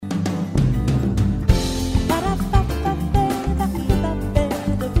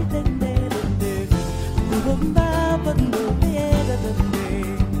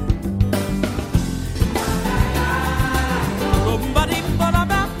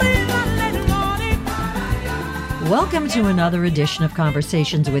Welcome to another edition of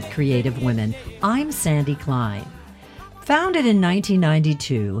Conversations with Creative Women. I'm Sandy Klein. Founded in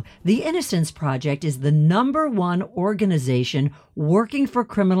 1992, the Innocence Project is the #1 organization working for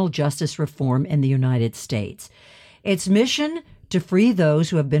criminal justice reform in the United States. Its mission: to free those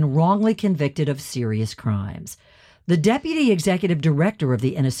who have been wrongly convicted of serious crimes. The Deputy Executive Director of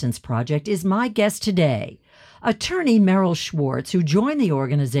the Innocence Project is my guest today. Attorney Meryl Schwartz, who joined the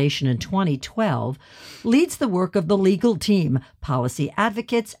organization in 2012, leads the work of the legal team, policy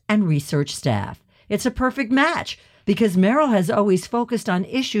advocates, and research staff. It's a perfect match because Meryl has always focused on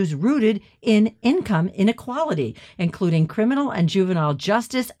issues rooted in income inequality, including criminal and juvenile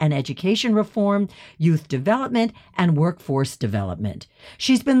justice and education reform, youth development, and workforce development.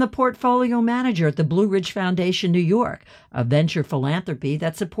 She's been the portfolio manager at the Blue Ridge Foundation, New York, a venture philanthropy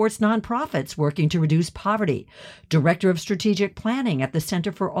that supports nonprofits working to reduce poverty, director of strategic planning at the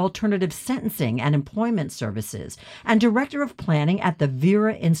Center for Alternative Sentencing and Employment Services, and director of planning at the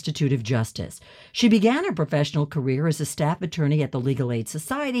Vera Institute of Justice. She began her professional career as a staff attorney at the Legal Aid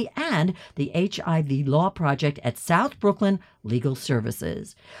Society and the HIV Law Project at South Brooklyn Legal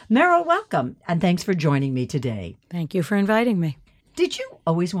Services. Meryl, welcome, and thanks for joining me today. Thank you for inviting me. Did you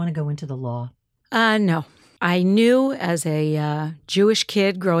always want to go into the law? No. I knew as a Jewish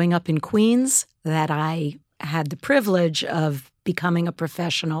kid growing up in Queens that I had the privilege of becoming a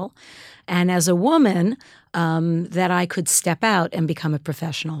professional, and as a woman that I could step out and become a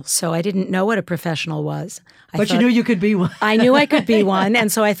professional. So I didn't know what a professional was. You knew you could be one. I knew I could be one,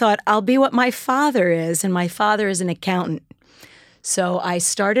 and so I thought, I'll be what my father is, and my father is an accountant. So I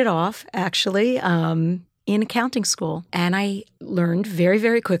started off, actually, in accounting school. And I learned very,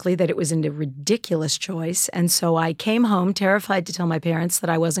 very quickly that it was a ridiculous choice. And so I came home terrified to tell my parents that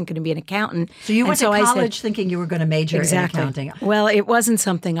I wasn't going to be an accountant. So you went to college thinking you were going to major in accounting. Well, it wasn't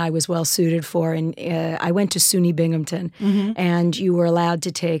something I was well suited for. And I went to SUNY Binghamton, and you were allowed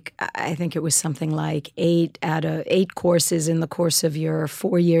to take, I think it was something like 8 courses in the course of your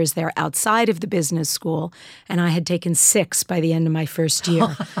 4 years there outside of the business school. And I had taken 6 by the end of my first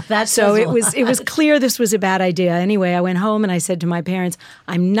year. So it was clear this was a bad idea. Anyway, I went home and I said to my parents,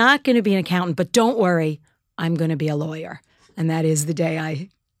 I'm not going to be an accountant, but don't worry, I'm going to be a lawyer. And that is the day I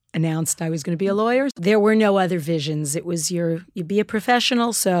announced I was going to be a lawyer. There were no other visions. It was you be a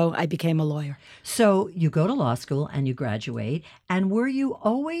professional, so I became a lawyer. So you go to law school and you graduate. And were you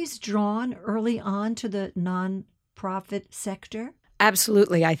always drawn early on to the nonprofit sector?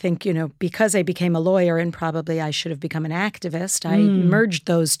 Absolutely. I think, because I became a lawyer and probably I should have become an activist, I merged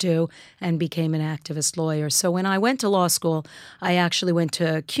those two and became an activist lawyer. So when I went to law school, I actually went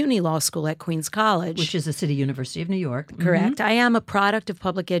to CUNY Law School at Queens College. Which is the City University of New York. Correct. I am a product of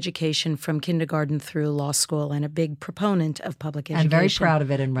public education from kindergarten through law school and a big proponent of public education. And very proud of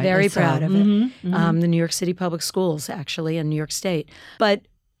it and rightly Very so. proud of it. The New York City Public Schools, actually, in New York State. But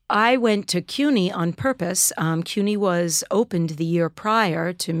I went to CUNY on purpose. CUNY was opened the year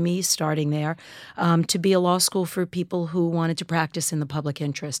prior to me starting there to be a law school for people who wanted to practice in the public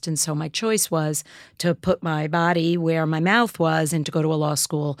interest. And so my choice was to put my body where my mouth was and to go to a law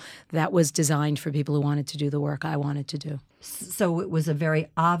school that was designed for people who wanted to do the work I wanted to do. So it was a very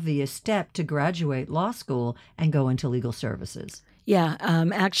obvious step to graduate law school and go into legal services. Yeah.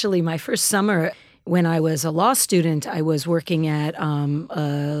 Actually, my first summer, when I was a law student, I was working at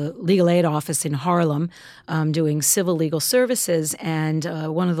a legal aid office in Harlem doing civil legal services, and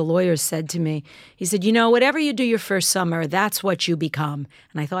one of the lawyers said to me, he said, whatever you do your first summer, that's what you become.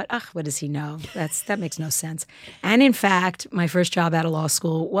 And I thought, what does he know? That makes no sense. And in fact, my first job out of law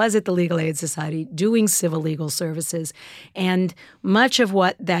school was at the Legal Aid Society doing civil legal services. And much of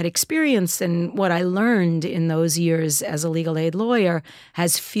what that experience and what I learned in those years as a legal aid lawyer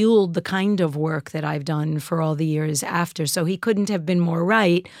has fueled the kind of work that I've done for all the years after. So he couldn't have been more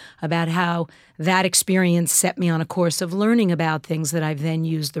right about how that experience set me on a course of learning about things that I've then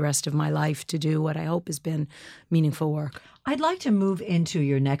used the rest of my life to do what I hope has been meaningful work. I'd like to move into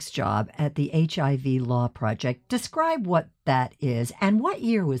your next job at the HIV Law Project. Describe what that is and what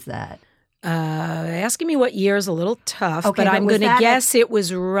year was that? Asking me what year is a little tough, okay, but I'm going to guess it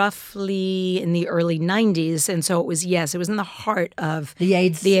was roughly in the early 90s. And so it was in the heart of the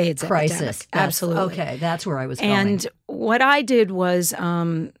AIDS crisis. Epidemic. Absolutely. Okay, that's where I was going. And what I did was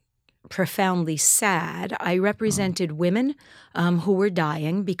profoundly sad. I represented women who were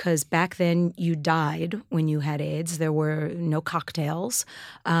dying because back then you died when you had AIDS. There were no cocktails.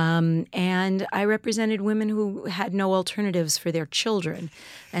 And I represented women who had no alternatives for their children.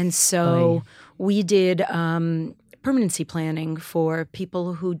 And so we did permanency planning for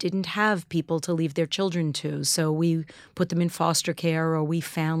people who didn't have people to leave their children to. So we put them in foster care, or we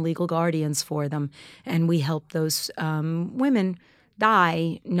found legal guardians for them, and we helped those women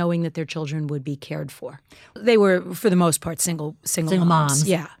die knowing that their children would be cared for. They were, for the most part, single moms.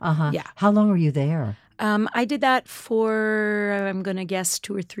 Yeah. Yeah. How long were you there? I did that for, I'm going to guess,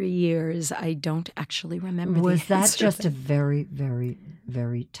 2 or 3 years. I don't actually remember the Was that answer. just a very, very,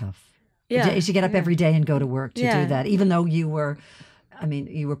 very tough? Yeah. You get up every day and go to work to do that, even though you were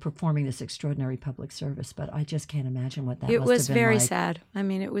performing this extraordinary public service, but I just can't imagine what that must have been like. It was very sad. I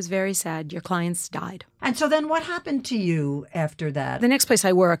mean, it was very sad. Your clients died. And so then what happened to you after that? The next place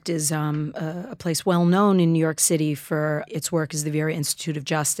I worked is a place well known in New York City for its work is the Vera Institute of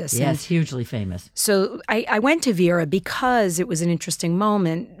Justice. Yes, and hugely famous. so I went to Vera because it was an interesting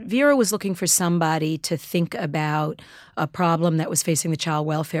moment. Vera was looking for somebody to think about a problem that was facing the child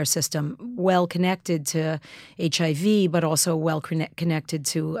welfare system, well connected to HIV, but also well connected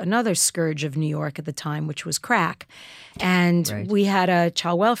to another scourge of New York at the time, which was crack. And we had a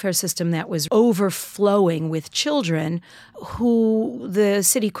child welfare system that was overflowing with children who the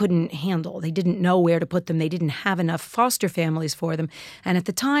city couldn't handle. They didn't know where to put them. They didn't have enough foster families for them. And at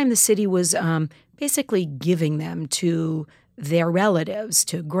the time, the city was basically giving them to their relatives,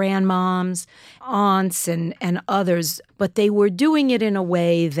 to grandmoms, aunts, and others. But they were doing it in a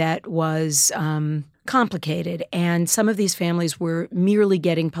way that was complicated. And some of these families were merely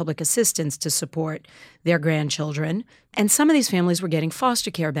getting public assistance to support their grandchildren. And some of these families were getting foster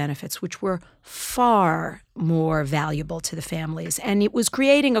care benefits, which were far more valuable to the families. And it was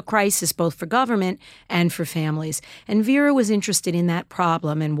creating a crisis both for government and for families. And Vera was interested in that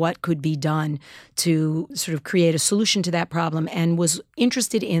problem and what could be done to sort of create a solution to that problem, and was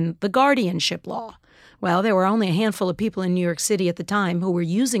interested in the guardianship law. Well, there were only a handful of people in New York City at the time who were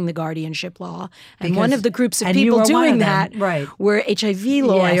using the guardianship law. And one of the groups of people doing that were HIV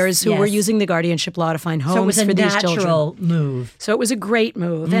lawyers who were using the guardianship law to find homes for these children. So it was a natural move. So it was a great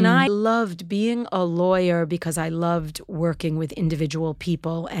move. And I loved being a lawyer because I loved working with individual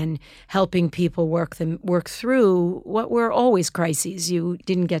people and helping people work through what were always crises. You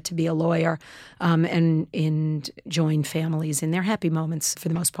didn't get to be a lawyer and join families in their happy moments for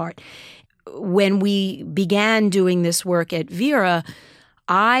the most part. When we began doing this work at Vera,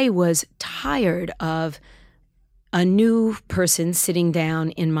 I was tired of a new person sitting down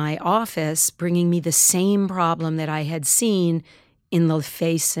in my office bringing me the same problem that I had seen in the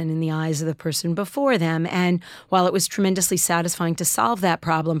face and in the eyes of the person before them. And while it was tremendously satisfying to solve that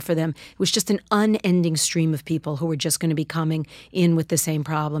problem for them, it was just an unending stream of people who were just going to be coming in with the same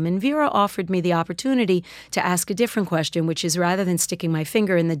problem. And Vera offered me the opportunity to ask a different question, which is, rather than sticking my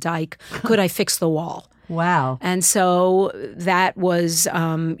finger in the dike, could I fix the wall? Wow. And so that was,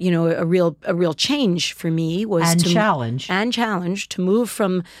 a real change for me. Challenge to move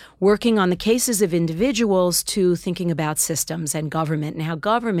from working on the cases of individuals to thinking about systems and government and how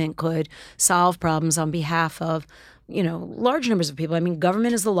government could solve problems on behalf of large numbers of people. I mean,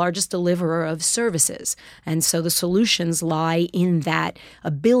 government is the largest deliverer of services. And so the solutions lie in that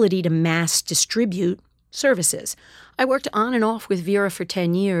ability to mass distribute services. I worked on and off with Vera for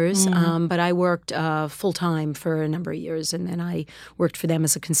 10 years, but I worked full-time for a number of years, and then I worked for them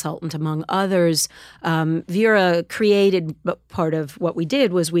as a consultant, among others. Vera created, part of what we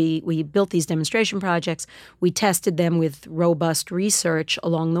did was we built these demonstration projects. We tested them with robust research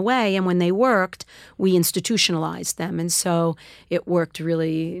along the way, and when they worked, we institutionalized them. And so it worked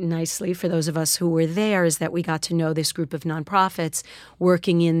really nicely for those of us who were there, is that we got to know this group of nonprofits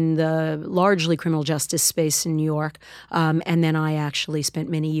working in the largely criminal justice space in New York. And then I actually spent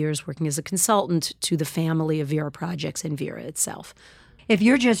many years working as a consultant to the family of Vera Projects and Vera itself. If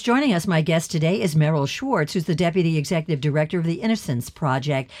you're just joining us, my guest today is Meryl Schwartz, who's the Deputy Executive Director of the Innocence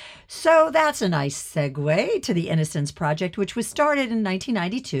Project. So that's a nice segue to the Innocence Project, which was started in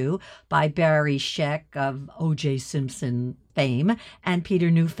 1992 by Barry Scheck of O.J. Simpson fame and Peter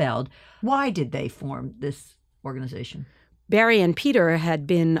Neufeld. Why did they form this organization? Barry and Peter had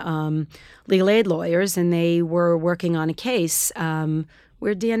been legal aid lawyers, and they were working on a case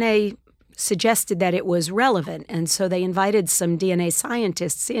where DNA suggested that it was relevant. And so they invited some DNA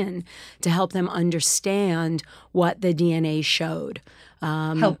scientists in to help them understand what the DNA showed.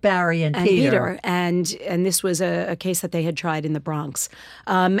 Help Barry and Peter. And this was a case that they had tried in the Bronx.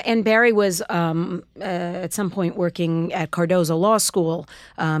 And Barry was at some point working at Cardozo Law School,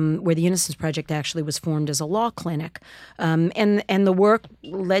 where the Innocence Project actually was formed as a law clinic. And the work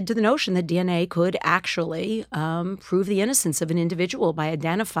led to the notion that DNA could actually prove the innocence of an individual by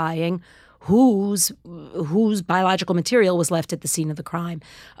identifying whose biological material was left at the scene of the crime.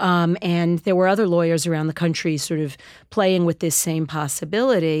 And there were other lawyers around the country sort of playing with this same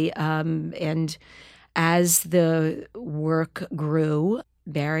possibility. And as the work grew,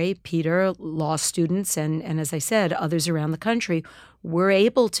 Barry, Peter, law students, and as I said, others around the country were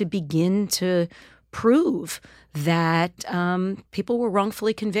able to begin to prove that people were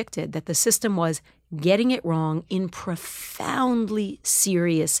wrongfully convicted, that the system was getting it wrong in profoundly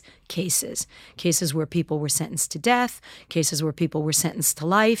serious cases where people were sentenced to death, cases where people were sentenced to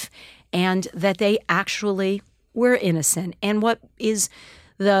life, and that they actually were innocent. And what is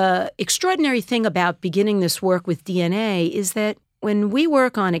the extraordinary thing about beginning this work with DNA is that when we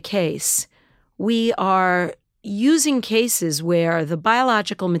work on a case, we are using cases where the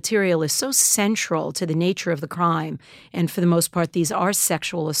biological material is so central to the nature of the crime, and for the most part these are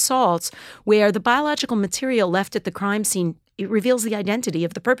sexual assaults, where the biological material left at the crime scene, it reveals the identity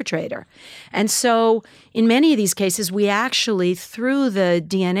of the perpetrator. And so in many of these cases, we actually, through the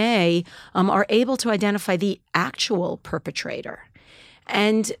DNA, are able to identify the actual perpetrator.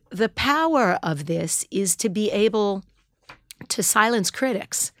 And the power of this is to be able to silence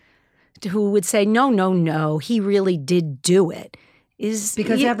critics who would say, no, he really did do it.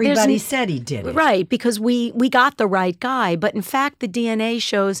 Because everybody said he did it. Right, because we got the right guy. But in fact, the DNA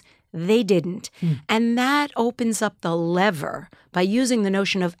shows they didn't. And that opens up the lever by using the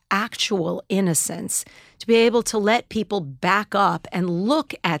notion of actual innocence to be able to let people back up and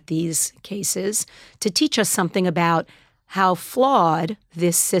look at these cases to teach us something about how flawed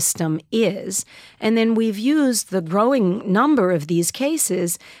this system is. And then we've used the growing number of these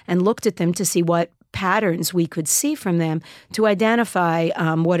cases and looked at them to see what patterns we could see from them to identify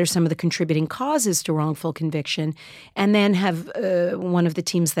what are some of the contributing causes to wrongful conviction. And then have one of the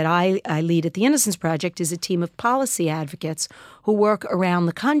teams that I lead at the Innocence Project is a team of policy advocates who work around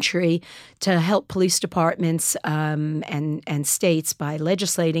the country to help police departments and states by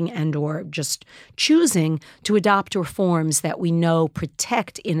legislating and or just choosing to adopt reforms that we know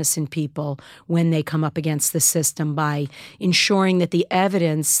protect innocent people when they come up against the system by ensuring that the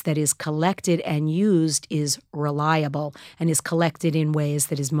evidence that is collected and used is reliable and is collected in ways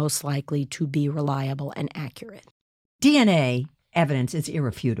that is most likely to be reliable and accurate. DNA evidence is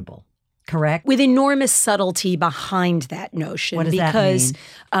irrefutable, correct? With enormous subtlety behind that notion. What does that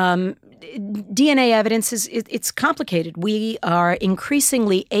mean? DNA evidence it's complicated. We are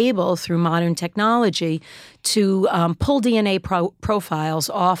increasingly able, through modern technology, to pull DNA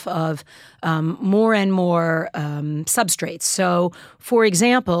profiles off of more and more substrates. So, for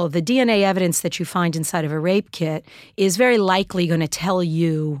example, the DNA evidence that you find inside of a rape kit is very likely going to tell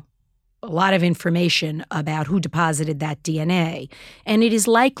you a lot of information about who deposited that DNA. And it is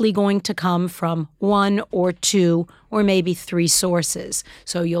likely going to come from one or two or maybe three sources.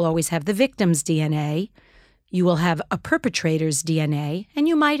 So you'll always have the victim's DNA, you will have a perpetrator's DNA, and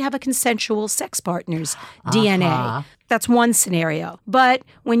you might have a consensual sex partner's DNA. That's one scenario. But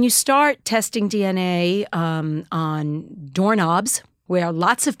when you start testing DNA on doorknobs, where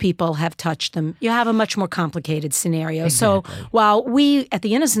lots of people have touched them, you have a much more complicated scenario. Exactly. So while we at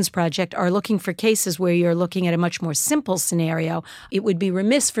the Innocence Project are looking for cases where you're looking at a much more simple scenario, it would be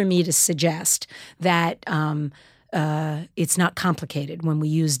remiss for me to suggest that it's not complicated when we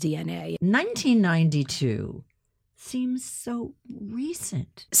use DNA. 1992 seems so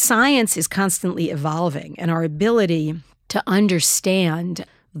recent. Science is constantly evolving, and our ability to understand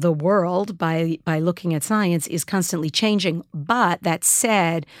the world by looking at science is constantly changing. But that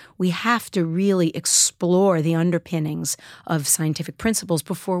said, we have to really explore the underpinnings of scientific principles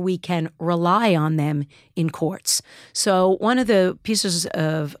before we can rely on them in courts. So one of the pieces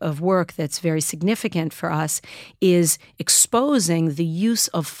of work that's very significant for us is exposing the use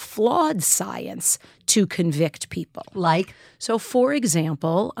of flawed science to convict people. Like? So, for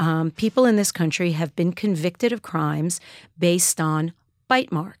example, people in this country have been convicted of crimes based on bite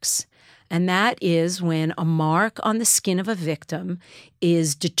marks. And that is when a mark on the skin of a victim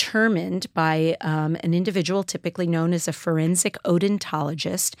is determined by an individual typically known as a forensic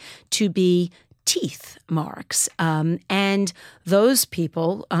odontologist to be teeth marks. And those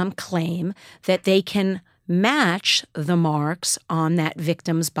people claim that they can match the marks on that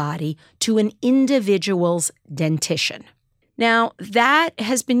victim's body to an individual's dentition. Now, that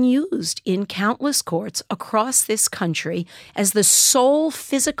has been used in countless courts across this country as the sole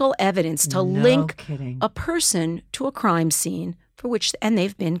physical evidence to link a person to a crime scene and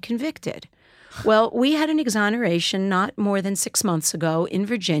they've been convicted. Well, we had an exoneration not more than 6 months ago in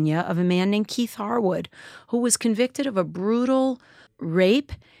Virginia of a man named Keith Harwood, who was convicted of a brutal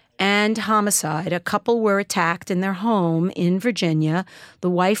rape and homicide. A couple were attacked in their home in Virginia. The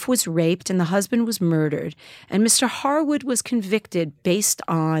wife was raped and the husband was murdered. And Mr. Harwood was convicted based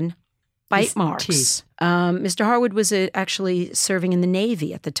on bite marks. Mr. Harwood was actually serving in the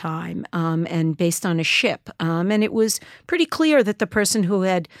Navy at the time, and based on a ship. And it was pretty clear that the person who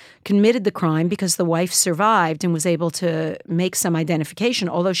had committed the crime, because the wife survived and was able to make some identification,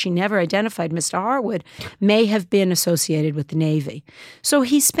 although she never identified Mr. Harwood, may have been associated with the Navy. So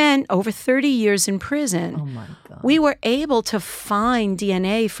he spent over 30 years in prison. Oh, my God. We were able to find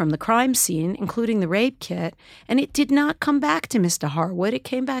DNA from the crime scene, including the rape kit, and it did not come back to Mr. Harwood. It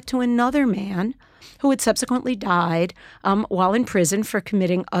came back to another man who had subsequently died while in prison for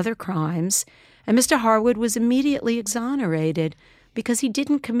committing other crimes. And Mr. Harwood was immediately exonerated because he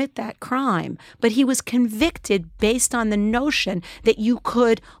didn't commit that crime. But he was convicted based on the notion that you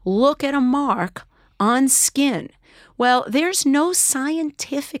could look at a mark on skin. Well, there's no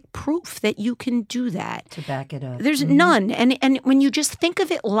scientific proof that you can do that. To back it up. There's none. And when you just think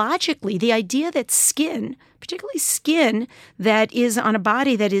of it logically, the idea that skin, particularly skin that is on a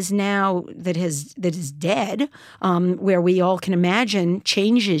body that is now, that is dead, where we all can imagine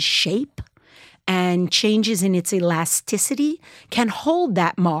changes shape and changes in its elasticity, can hold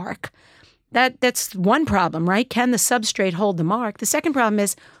that mark. That's one problem, right? Can the substrate hold the mark? The second problem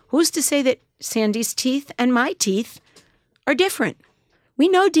is, who's to say that Sandy's teeth and my teeth are different? We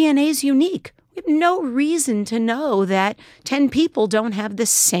know DNA is unique. We have no reason to know that 10 people don't have the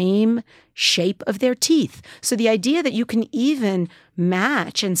same shape of their teeth. So the idea that you can even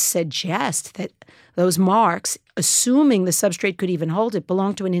match and suggest that those marks, assuming the substrate could even hold it,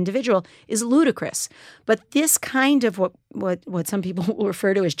 belong to an individual is ludicrous. But this kind of what some people will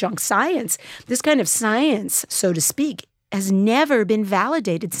refer to as junk science, this kind of science, so to speak, has never been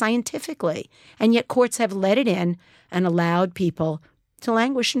validated scientifically. And yet courts have let it in and allowed people to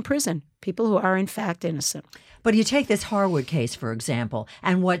languish in prison, people who are in fact innocent. But you take this Harwood case, for example,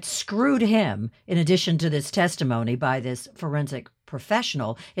 and what screwed him, in addition to this testimony by this forensic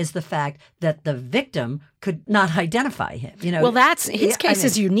professional, is the fact that the victim could not identify him. Well, that's his case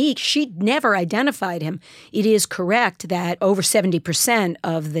is unique. She never identified him. It is correct that over 70%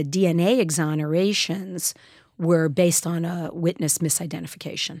 of the DNA exonerations were based on a witness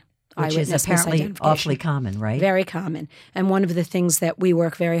misidentification. Which is apparently awfully common, right? Very common. And one of the things that we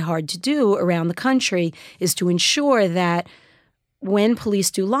work very hard to do around the country is to ensure that when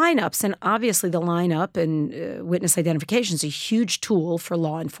police do lineups, and obviously the lineup and witness identification is a huge tool for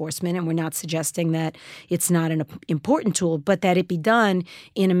law enforcement, and we're not suggesting that it's not an important tool, but that it be done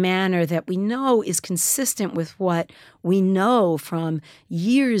in a manner that we know is consistent with what we know from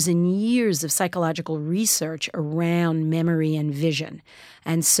years and years of psychological research around memory and vision.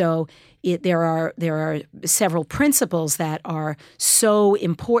 And so there are several principles that are so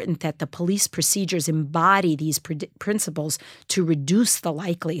important that the police procedures embody these principles to reduce the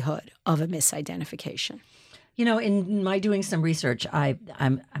likelihood of a misidentification. In my doing some research,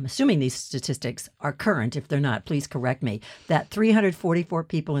 I'm assuming these statistics are current. If they're not, please correct me. That 344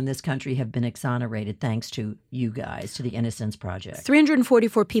 people in this country have been exonerated thanks to you guys, to the Innocence Project.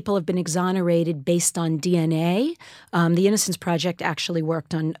 344 people have been exonerated based on DNA. The Innocence Project actually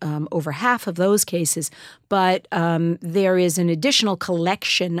worked on over half of those cases, but there is an additional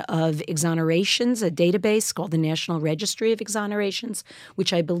collection of exonerations, a database called the National Registry of Exonerations,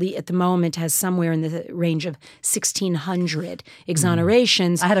 which I believe at the moment has somewhere in the range of 1,600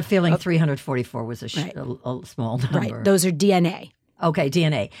 exonerations. I had a feeling 344 was a small number. Right. Those are DNA. Okay,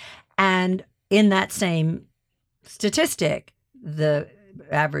 DNA. And in that same statistic, the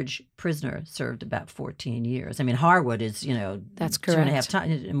average prisoner served about 14 years. I mean, Harwood is, that's correct. 2.5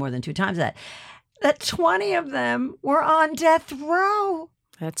 times, more than 2 times that. That 20 of them were on death row.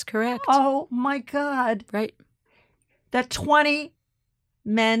 That's correct. Oh, my God. Right. That 20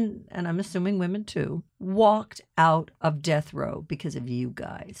 men, and I'm assuming women too, walked out of death row because of you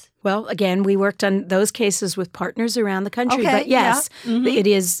guys. Well, again, we worked on those cases with partners around the country. Okay, but yes, yeah.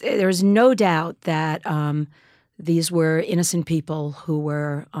 Mm-hmm. There's no doubt that these were innocent people who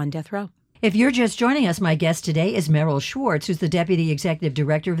were on death row. If you're just joining us, my guest today is Meryl Schwartz, who's the Deputy Executive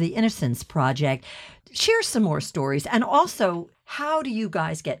Director of the Innocence Project. Share some more stories. And also, how do you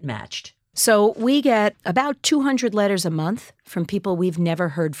guys get matched? So we get about 200 letters a month from people we've never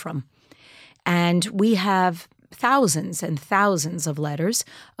heard from. And we have thousands and thousands of letters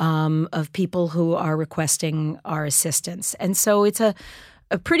of people who are requesting our assistance. And so it's a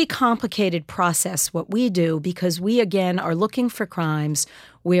pretty complicated process, what we do, because we, again, are looking for crimes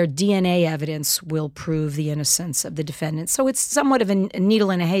where DNA evidence will prove the innocence of the defendant. So it's somewhat of a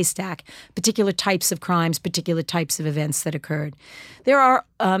needle in a haystack, particular types of crimes, particular types of events that occurred. There are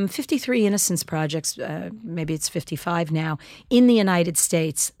 53 Innocence Projects, maybe it's 55 now, in the United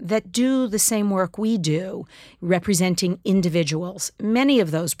States that do the same work we do, representing individuals. Many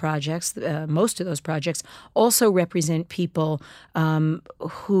of those projects, most of those projects, also represent people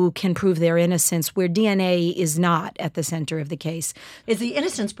who can prove their innocence where DNA is not at the center of the case. Is the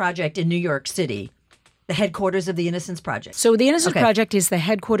Innocence Project in New York City the headquarters of the Innocence Project? So the Innocence Project is the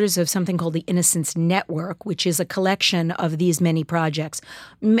headquarters of something called the Innocence Network, which is a collection of these many projects.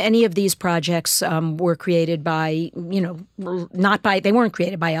 Many of these projects were created by, they weren't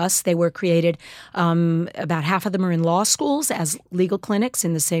created by us. They were created, about half of them are in law schools as legal clinics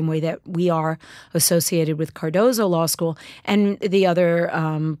in the same way that we are associated with Cardozo Law School. And the other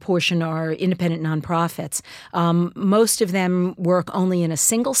portion are independent nonprofits. Most of them work only in a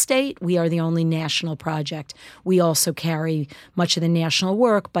single state. We are the only national project. We also carry much of the national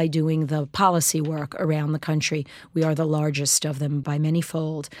work by doing the policy work around the country. We are the largest of them by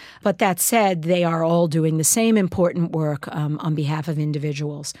manyfold. But that said, they are all doing the same important work on behalf of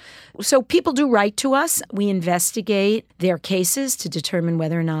individuals. So people do write to us. We investigate their cases to determine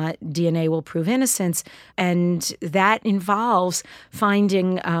whether or not DNA will prove innocence. And that involves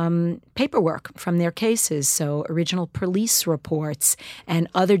finding paperwork from their cases, so original police reports and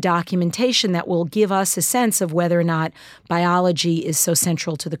other documentation that will give us a sense of whether or not biology is so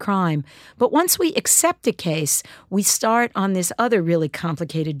central to the crime. But once we accept a case, we start on this other really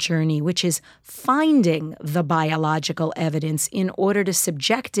complicated journey, which is finding the biological evidence in order to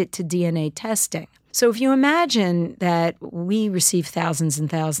subject it to DNA testing. So if you imagine that we receive thousands and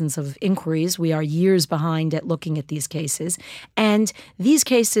thousands of inquiries, we are years behind at looking at these cases, and these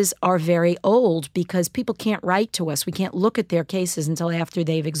cases are very old because people can't write to us. We can't look at their cases until after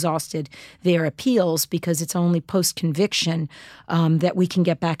they've exhausted their appeals because it's only post-conviction that we can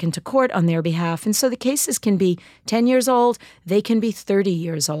get back into court on their behalf. And so the cases can be 10 years old, they can be 30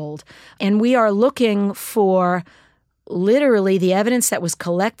 years old. And we are looking for literally the evidence that was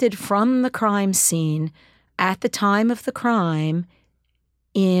collected from the crime scene at the time of the crime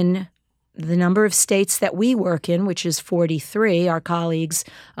in the number of states that we work in, which is 43, our colleagues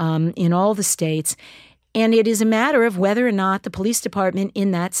in all the states. And it is a matter of whether or not the police department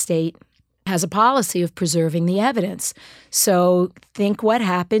in that state has a policy of preserving the evidence. So think what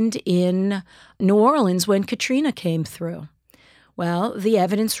happened in New Orleans when Katrina came through. Well, the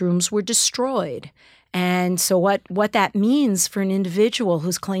evidence rooms were destroyed. And so what that means for an individual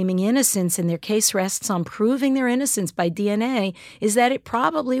who's claiming innocence and their case rests on proving their innocence by DNA is that it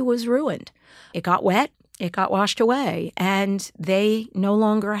probably was ruined. It got wet, it got washed away, and they no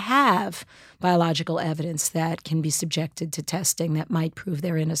longer have biological evidence that can be subjected to testing that might prove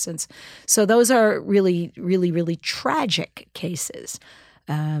their innocence. So those are really, really, really tragic cases.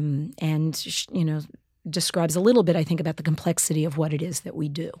 Describes a little bit, I think, about the complexity of what it is that we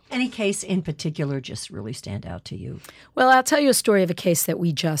do. Any case in particular just really stand out to you? Well, I'll tell you a story of a case that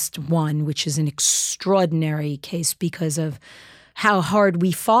we just won, which is an extraordinary case because of how hard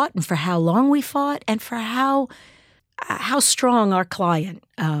we fought and for how long we fought and for how strong our client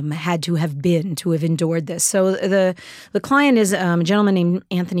had to have been to have endured this. So the client is a gentleman named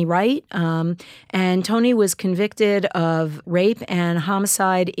Anthony Wright, and Tony was convicted of rape and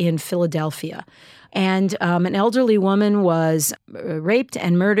homicide in Philadelphia. And an elderly woman was raped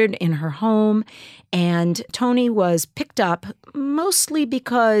and murdered in her home, and Tony was picked up mostly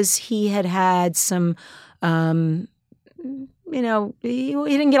because he had some he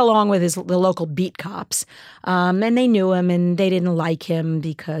didn't get along with the local beat cops, and they knew him, and they didn't like him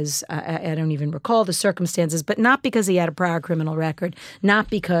because I don't even recall the circumstances, but not because he had a prior criminal record, not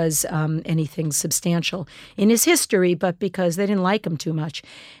because anything substantial in his history, but because they didn't like him too much.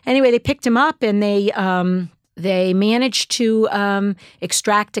 Anyway, they picked him up, and they managed to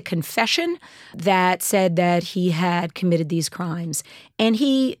extract a confession that said that he had committed these crimes. And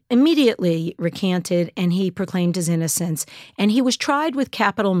he immediately recanted and he proclaimed his innocence. And he was tried with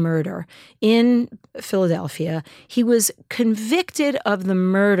capital murder in Philadelphia. He was convicted of the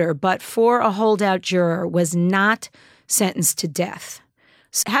murder, but for a holdout juror was not sentenced to death.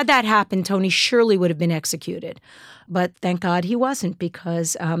 Had that happened, Tony surely would have been executed. But thank God he wasn't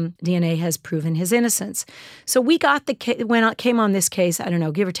because DNA has proven his innocence. So we got came on this case, I don't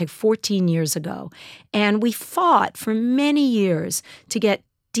know, give or take 14 years ago. And we fought for many years to get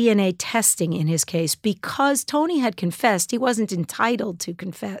DNA testing in his case because Tony had confessed he wasn't entitled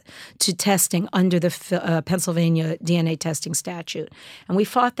to testing under the Pennsylvania DNA testing statute. And we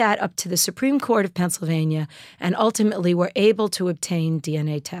fought that up to the Supreme Court of Pennsylvania and ultimately were able to obtain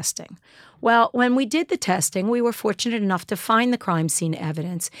DNA testing. Well, when we did the testing, we were fortunate enough to find the crime scene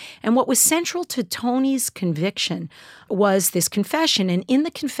evidence. And what was central to Tony's conviction was this confession. And in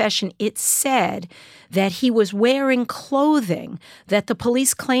the confession, it said that he was wearing clothing that the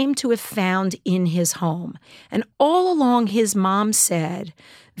police claimed to have found in his home. And all along, his mom said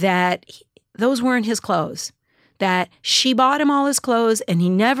that those weren't his clothes, that she bought him all his clothes and he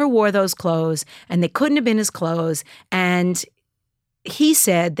never wore those clothes and they couldn't have been his clothes. And he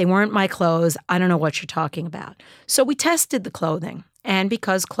said, they weren't my clothes. I don't know what you're talking about. So we tested the clothing. And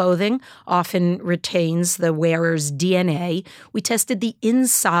because clothing often retains the wearer's DNA, we tested the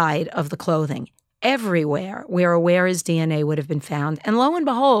inside of the clothing. Everywhere where a wearer's DNA would have been found. And lo and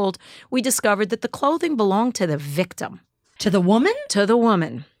behold, we discovered that the clothing belonged to the victim. To the woman? To the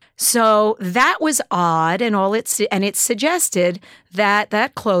woman. So that was odd, and it suggested that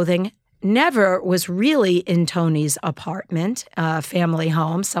that clothing never was really in Tony's apartment, family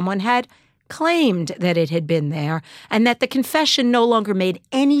home. Someone had claimed that it had been there, and that the confession no longer made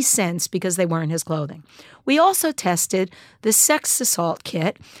any sense because they weren't his clothing. We also tested the sex assault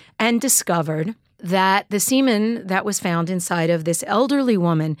kit and discovered that the semen that was found inside of this elderly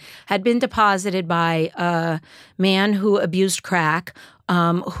woman had been deposited by a man who abused crack,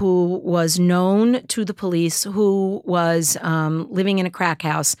 who was known to the police, who was living in a crack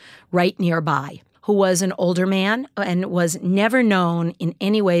house right nearby, who was an older man and was never known in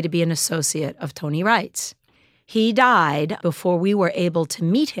any way to be an associate of Tony Wright's. He died before we were able to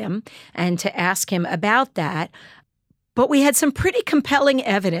meet him and to ask him about that. But we had some pretty compelling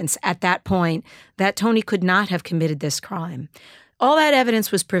evidence at that point that Tony could not have committed this crime. All that evidence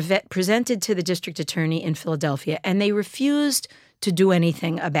was presented to the district attorney in Philadelphia, and they refused to do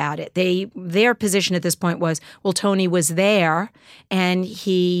anything about it. Their position at this point was, well, Tony was there, and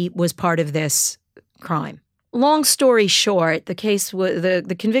he was part of this crime. Long story short,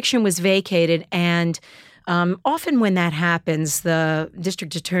 the conviction was vacated, and often when that happens, the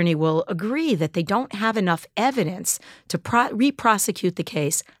district attorney will agree that they don't have enough evidence to re-prosecute the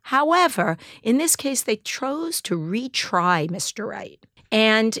case. However, in this case, they chose to retry Mr. Wright.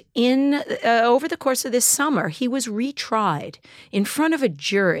 And over the course of this summer, he was retried in front of a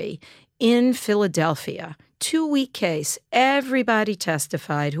jury in Philadelphia. 2-week case. Everybody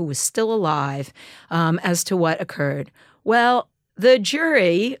testified who was still alive as to what occurred. Well, the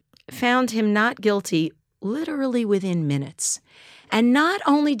jury found him not guilty literally within minutes. And not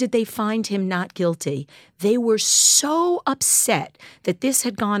only did they find him not guilty, they were so upset that this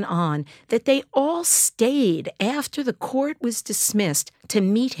had gone on that they all stayed after the court was dismissed to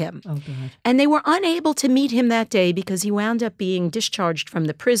meet him. Oh, God. And they were unable to meet him that day because he wound up being discharged from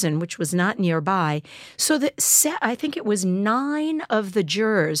the prison, which was not nearby. So I think it was 9 of the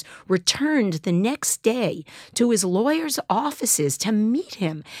jurors returned the next day to his lawyer's offices to meet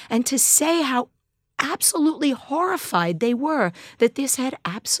him and to say how absolutely horrified they were that this had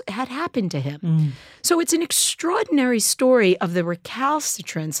happened to him. So it's an extraordinary story of the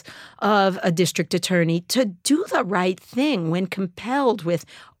recalcitrance of a district attorney to do the right thing when compelled with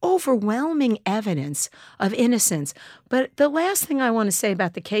overwhelming evidence of innocence. But the last thing I want to say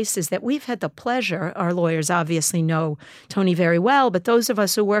about the case is that we've had the pleasure, our lawyers obviously know Tony very well, but those of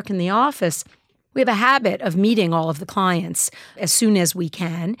us who work in the office, we have a habit of meeting all of the clients as soon as we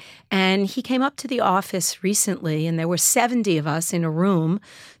can. And he came up to the office recently, and there were 70 of us in a room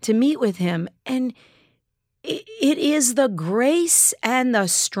to meet with him. And it is the grace and the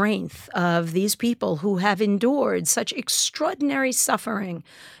strength of these people who have endured such extraordinary suffering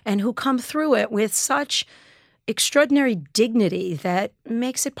and who come through it with such extraordinary dignity that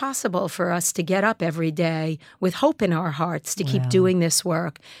makes it possible for us to get up every day with hope in our hearts to keep doing this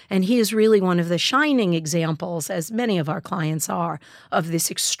work. And he is really one of the shining examples, as many of our clients are, of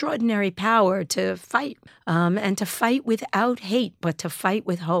this extraordinary power to fight, and to fight without hate, but to fight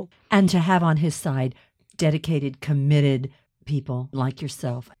with hope. And to have on his side dedicated, committed people like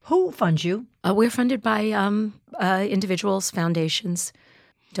yourself. Who funds you? We're funded by individuals, foundations,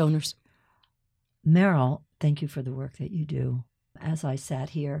 donors. Meryl, thank you for the work that you do. As I sat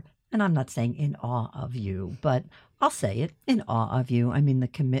here, and I'm not saying in awe of you, but I'll say it, in awe of you. I mean, the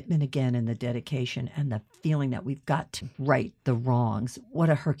commitment again and the dedication and the feeling that we've got to right the wrongs. What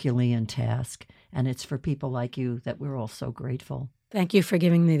a Herculean task. And it's for people like you that we're all so grateful. Thank you for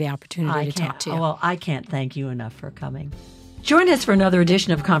giving me the opportunity to talk to you. Well, I can't thank you enough for coming. Join us for another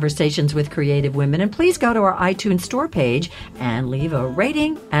edition of Conversations with Creative Women, and please go to our iTunes store page and leave a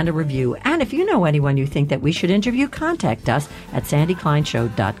rating and a review. And if you know anyone you think that we should interview, contact us at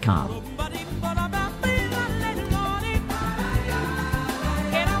sandykleinshow.com.